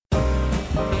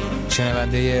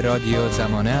شنونده رادیو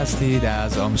زمانه هستید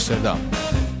از آمستردام.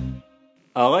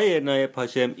 آقای نائب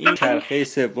هاشم، این چرخه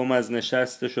سوم از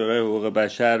نشست شورای حقوق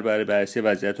بشر برای بررسی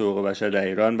وضعیت حقوق بشر در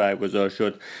ایران برگزار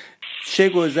شد. چه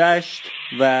گذشت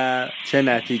و چه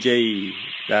نتیجه‌ای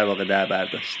در واقع در بر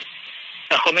داشت؟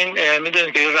 خب این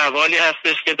میدونید که روالی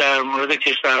هستش که در مورد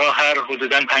کشورها هر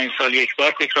حدوداً 5 سال یک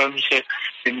بار تکرار میشه.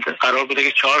 قرار بوده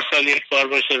که 4 سال یک بار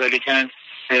باشه، ولی که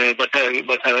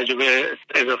با توجه به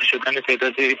اضافه شدن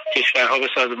تعداد کشورها به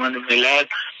سازمان ملل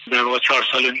در واقع 4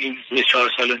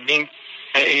 سال و نیم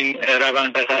این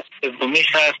روند به سومیش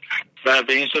هست و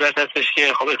به این صورت هستش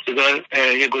که خب ابتدا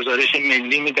یه گزارش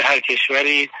ملی میده هر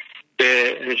کشوری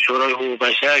به شورای حقوق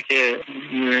بشر که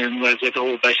وضعیت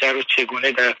حقوق بشر رو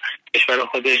چگونه در کشور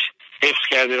خودش حفظ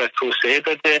کرده و توسعه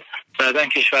داده. بعدن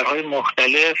کشورهای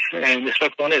مختلف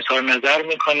نسبت به اون اظهار نظر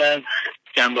میکنن،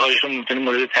 جنبه هایشون ممکنه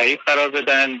مورد تایید قرار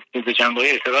بدن، به جنبه های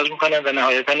اعتراض میکنن و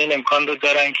نهایتا این امکان رو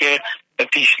دارن که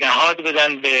پیشنهاد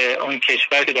بدن به اون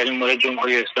کشور که در این مورد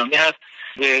جمهوری اسلامی هست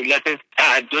به علت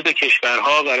تعدد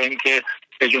کشورها، برای اینکه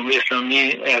جمهوری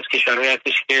اسلامی از کشورهایی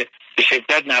هستش که به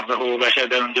شدت نقض حقوق بشر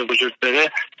در اونجا وجود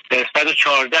داره.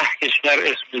 114 کشور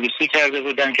اسم‌نویسی کرده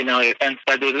بودن که نهایتاً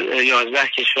 111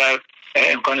 کشور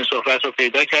امکان صحبت رو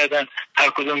پیدا کردن. هر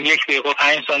کدوم 1 دقیقه و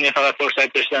 5 ثانیه فقط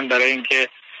فرصت داشتن برای اینکه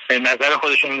نظر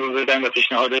خودشون رو بدن و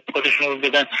پیشنهاد خودشون رو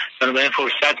بدن. بنابراین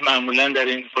فرصت معمولا در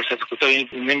این فرصت کوتاهی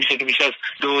نمیشه که بیش از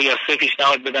 2 یا 3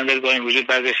 پیشنهاد بدن، ولی با این وجود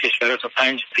بعضی از کشورها تا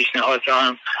 5 پیشنهاد را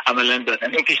هم عملا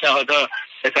دادن. این پیشنهادها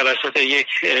توسط یک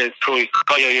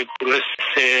ترویکا یا یک گروه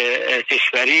 3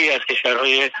 کشوری از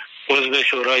کشورهای عضو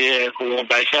شورای حقوق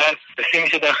بشر رسمی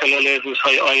میشه در خلال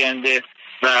روزهای آینده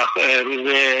و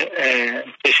روز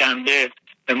سه‌شنبه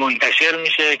منتشر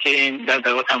میشه که این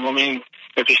در واقع تمام این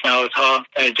پیشنهادها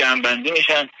جمع بندی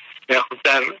میشن. خب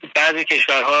در بعضی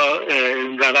کشورها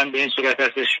روند به این صورت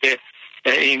هستش که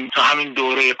این تا همین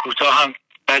دوره کوتاه هم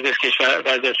بعضی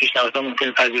از پیشنهادها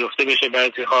ممکن پذیرفته بشه،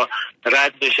 بعضی ها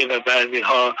رد بشه و بعضی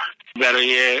ها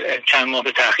برای چند ماه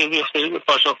به تأخیر بیفته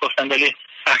پاسخ گفتن، ولی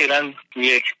اخیراً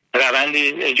یک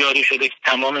روندی جاری شده که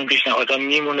تمام این پیشنهادها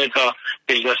میمونه تا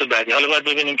اجلاس بعدی. حالا باید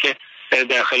ببینیم که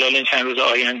در خلال این چند روز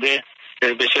آینده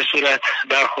به چه صورت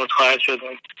برخورد خواهد شد.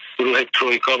 گروه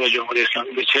ترویکا با جمهوری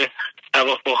اسلامی به چه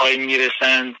توافق‌هایی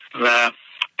میرسند و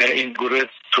این گروه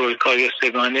ترویکا یا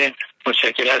سگانه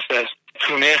متشکل است از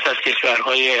تونس، از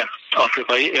کشورهای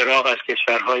آفریقایی، عراق از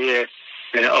کشورهای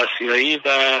آسیایی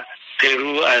و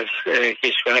پرو از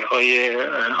کشورهای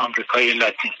آمریکای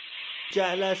لاتین.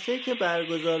 جلسه که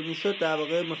برگزار میشد در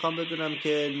واقع میخوام بدونم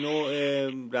که نوع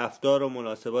رفتار و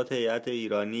مناسبات هیئت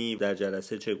ایرانی در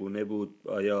جلسه چگونه بود؟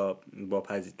 آیا با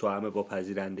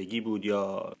پذیرندگی بود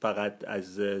یا فقط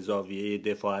از زاویه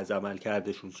دفاع از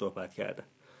عملکردشون صحبت کردن؟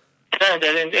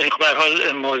 در این به هر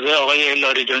حال موضوع آقای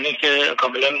لاریجانی که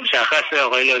کاملا مشخصه.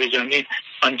 آقای لاریجانی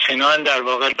آنچنان در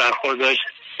واقع برخوردش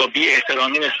با بی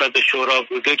احترامی نسبت به شورا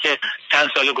بوده که چند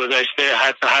سال گذشته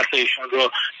حتی حرف ایشون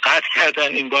رو قطع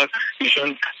کردن. این بار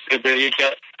ایشون به یکی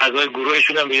از اعضای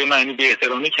گروهشون هم به یه معنی بی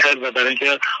احترامی کرد و برای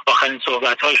اینکه آخرین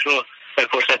صحبت‌هاش رو به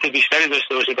فرصت بیشتری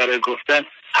داشته باشه برای گفتن،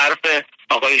 حرف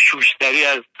آقای شوشتری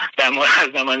از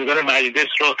نمایندگان مجلس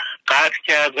رو قطع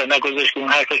کرد و نگذاشت که اون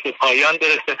حرفش به پایان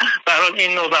برسه. به هر حال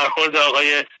این نوع برخورد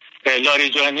آقای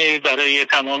لاریجانی برای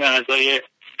تمام اعضای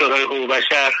شورای حقوق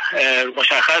بشر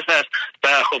مشخص است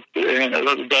و خب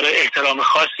داره احترام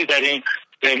خاصی در این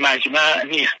مجمع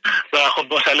نیست و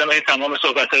خب مسلمه تمام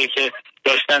صحبت‌هایی که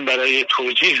داشتن برای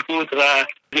توجیه بود و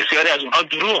بسیاری از اونها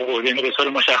دروغ بود. یعنی به طور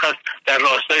مشخص در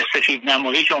راستای سفید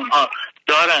نمایی که اونها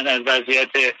دارن از وضعیت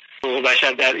حقوق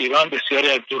بشر در ایران بسیاری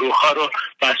از دروغ‌ها رو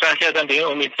مطرح کردن به این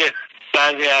امید که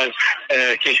بعضی از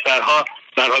کشورها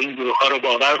برای این دروغ‌ها رو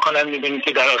باور کنن. می‌بینید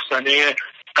که در آستانه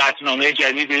قطعنامه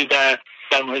جدیدی در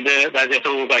مورد وضعیت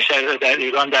حقوق بشر در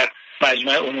ایران در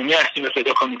مجمع عمومی هستیم،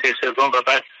 ابتدا کمیته سوم و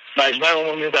بعد مجمع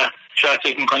عمومی و شاید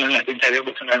فکر میکنن از این طریق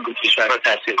بتونن رو کشورها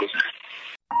تاثیر بزنن.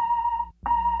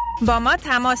 با ما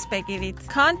تماس بگیرید.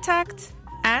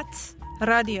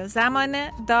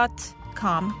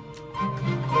 contact@radiozamaneh.com